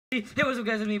Hey, what's up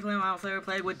guys, it's me playing Miloflare,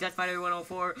 played with Deathfighter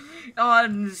 104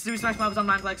 on Super Smash Bros.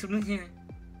 Online Flex.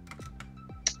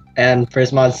 And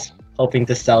Prisma's hoping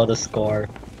to sell the score.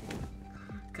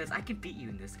 Cause I can beat you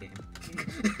in this game.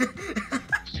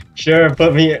 Sure,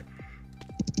 play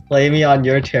me on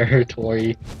your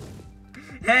territory.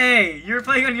 Hey, you're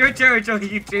playing on your territory,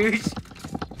 you douche.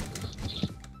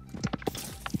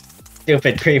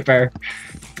 Stupid creeper.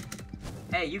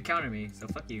 Hey, you counter me, so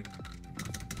fuck you.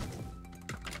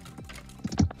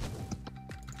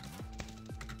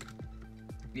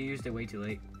 You used it way too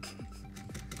late.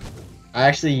 I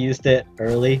actually used it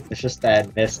early, it's just that I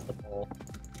missed the ball.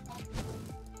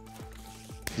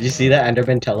 Did you see that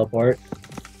Enderman teleport?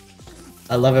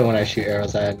 I love it when I shoot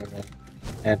arrows at Enderman.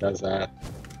 And it does that.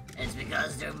 It's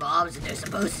because they're mobs and they're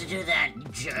supposed to do that, you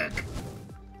jerk.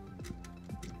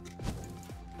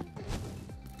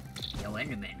 Yo,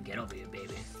 Enderman, get over here,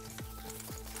 baby.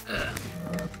 Ugh.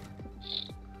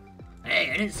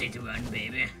 Hey, I didn't say to run,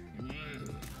 baby.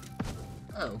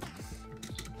 Oh.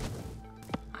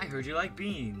 I heard you like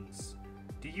beans.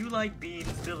 Do you like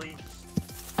beans, Billy?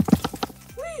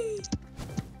 Whee!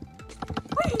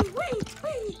 Whee, whee,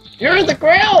 whee! You're in the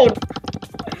ground!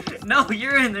 No,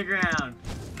 you're in the ground!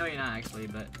 No, you're not actually,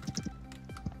 but...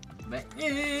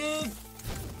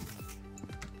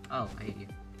 Oh, I hate you.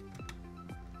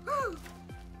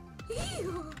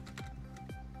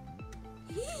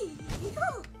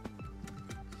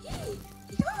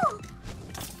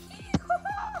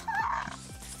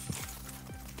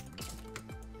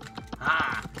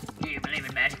 Ah, do you believe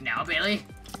in magic now, Billy?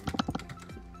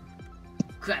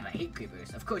 Crap, I hate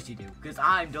creepers. Of course you do, because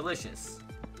I'm delicious.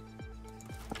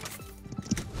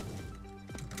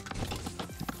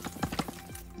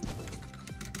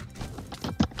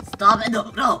 Stop it! No,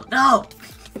 no, no!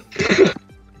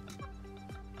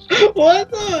 What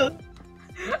the?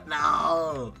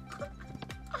 No!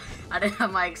 I didn't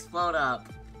have my explode up.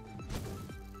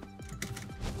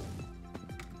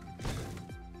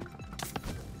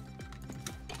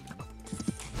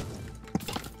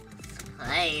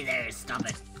 Hey there, stop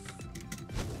it.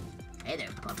 Hey there,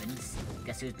 Puffins.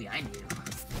 Guess who's behind you?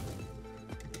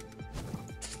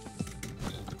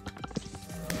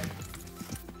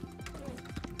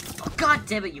 Oh god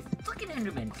damn it, you fucking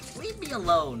Enderman. Leave me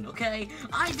alone, okay?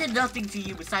 I did nothing to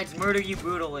you besides murder you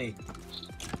brutally.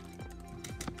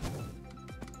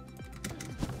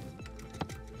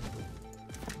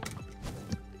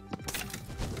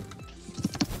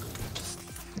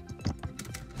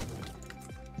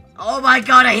 Oh my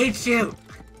god, I hate you!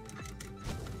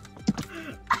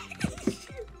 I hate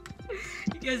you!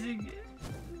 You guys are...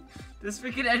 This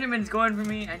freaking Enderman's going for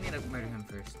me. I need to murder him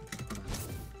first.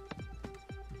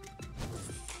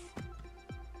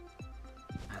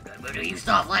 I'm gonna murder you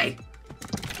softly!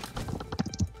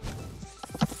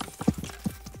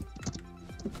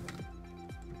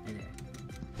 Hey there.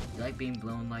 You like being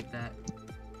blown like that?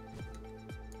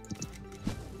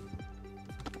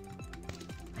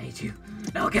 I hate you.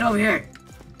 No, get over here!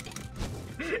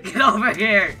 Get over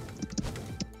here!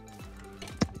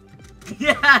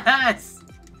 Yes!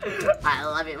 I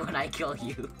love it when I kill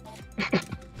you.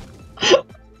 Oh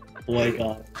my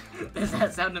god. Does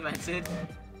that sound demented?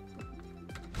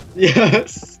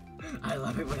 Yes! I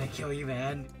love it when I kill you,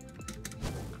 man.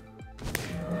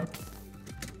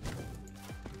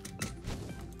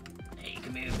 Hey,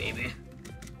 come here, baby.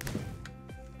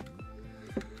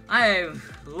 I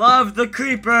love the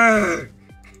creeper!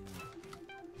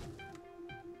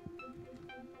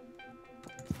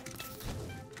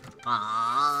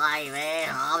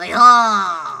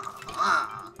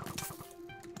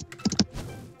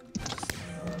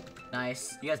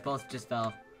 Nice. You guys both just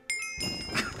fell.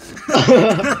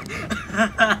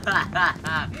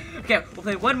 Okay, we'll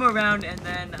play one more round and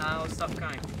then I'll stop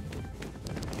crying.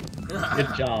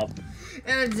 Good job.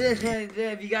 And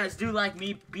if you guys do like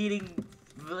me beating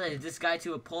this guy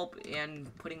to a pulp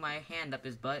and putting my hand up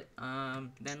his butt,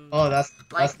 then... Oh, that's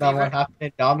not what happened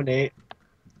in Dominate.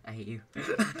 I hate you.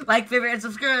 Like, favorite, and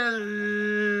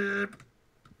subscribe!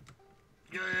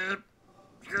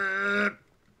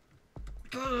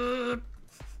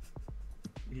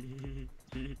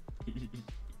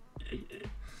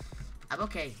 I'm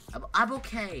okay. I'm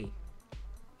okay.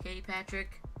 Okay,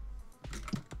 Patrick?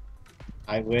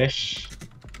 I wish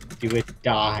you would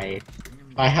die.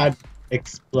 I had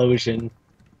explosion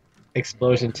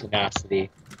tenacity.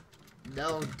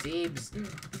 No teams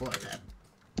for them.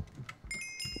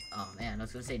 Oh man, I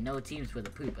was gonna say no teams for the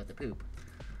poop at the poop.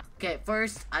 Okay,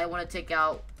 first I want to take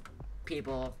out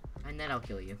people, and then I'll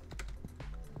kill you.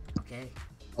 Okay?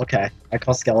 Okay, I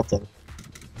call skeleton.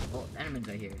 Well, Enderman's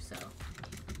right here, so.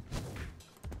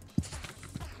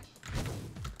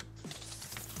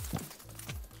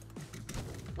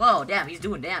 Whoa, damn, he's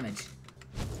doing damage.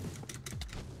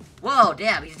 Whoa,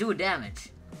 damn, he's doing damage.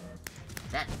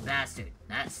 That bastard.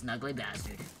 That snuggly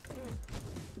bastard.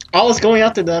 I was going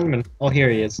after the Enderman. Oh,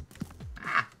 here he is.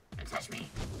 Ah, don't touch me.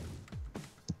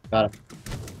 Got him.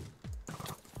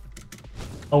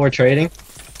 Oh, we're trading?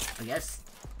 I guess.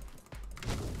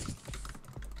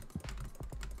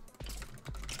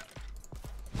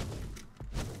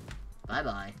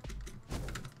 Bye-bye.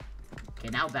 Okay,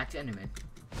 now back to Enderman.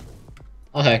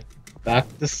 Okay. Back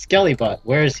to Skelly Butt.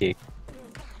 Where is he?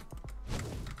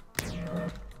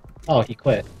 Oh, he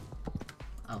quit.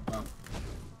 Oh, well.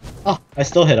 Oh, I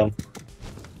still hit him.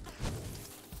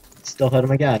 Still hit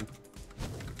him again.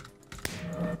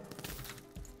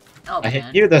 Oh, I man.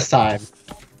 hit you this time.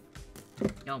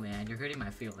 No, man, you're hurting my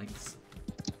feelings.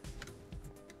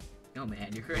 No, man,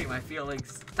 you're hurting my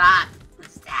feelings. Stop!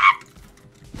 Stop!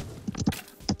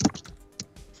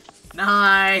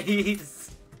 Nice!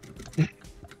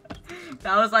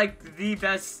 That was like the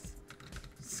best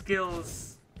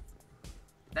skills.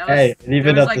 That was, Hey, and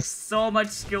even there was at like the... so much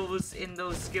skills in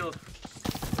those skills.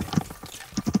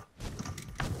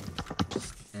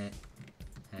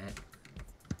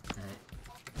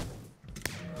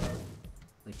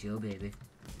 With you, baby.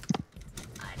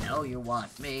 I know you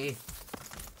want me.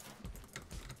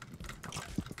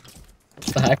 What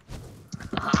the heck?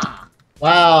 Ah,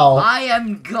 Wow. I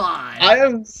am God. I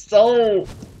am so...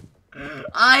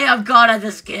 I am God at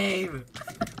this game.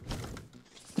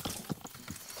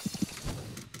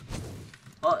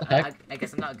 Well, I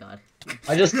guess I'm not God.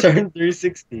 I just turned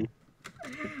 360.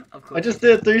 Of course. I just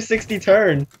did a 360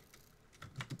 turn.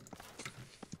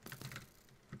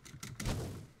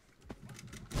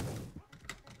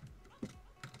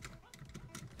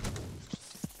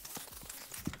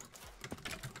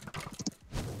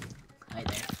 Hi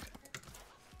there.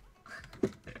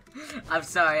 I'm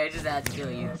sorry, I just had to kill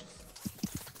you.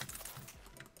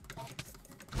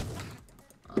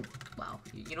 Oh, wow.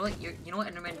 You know what? You know what,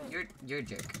 Enderman? You're a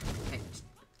jerk. Okay,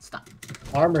 stop.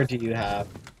 Armor do you have?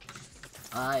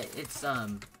 It's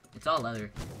all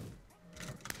leather.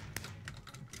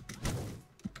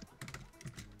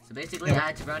 So basically, I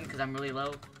had to run because I'm really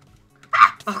low.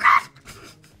 Ah! Oh God!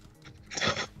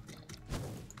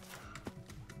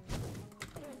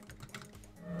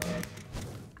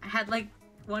 I had like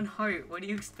 1 heart. What do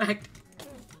you expect?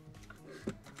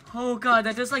 Oh God,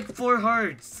 that does like 4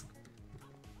 hearts.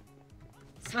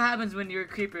 That's what happens when you're a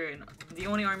creeper and the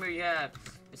only armor you have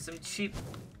is some cheap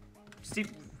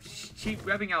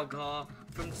rubbing alcohol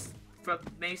from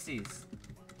Macy's.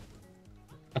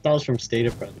 I thought it was from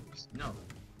Stater Brothers. No,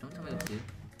 don't tell me what to do.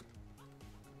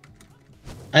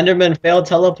 Enderman failed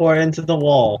teleport into the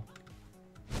wall.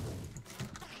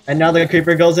 And now the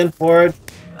creeper goes in for it.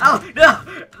 Oh no!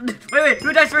 Wait,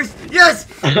 who dies first? Yes!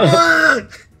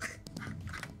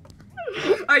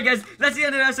 Alright guys, that's the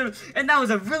end of the episode, and that was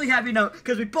a really happy note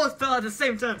because we both fell at the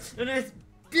same time, and it's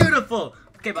beautiful.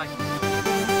 Okay, bye.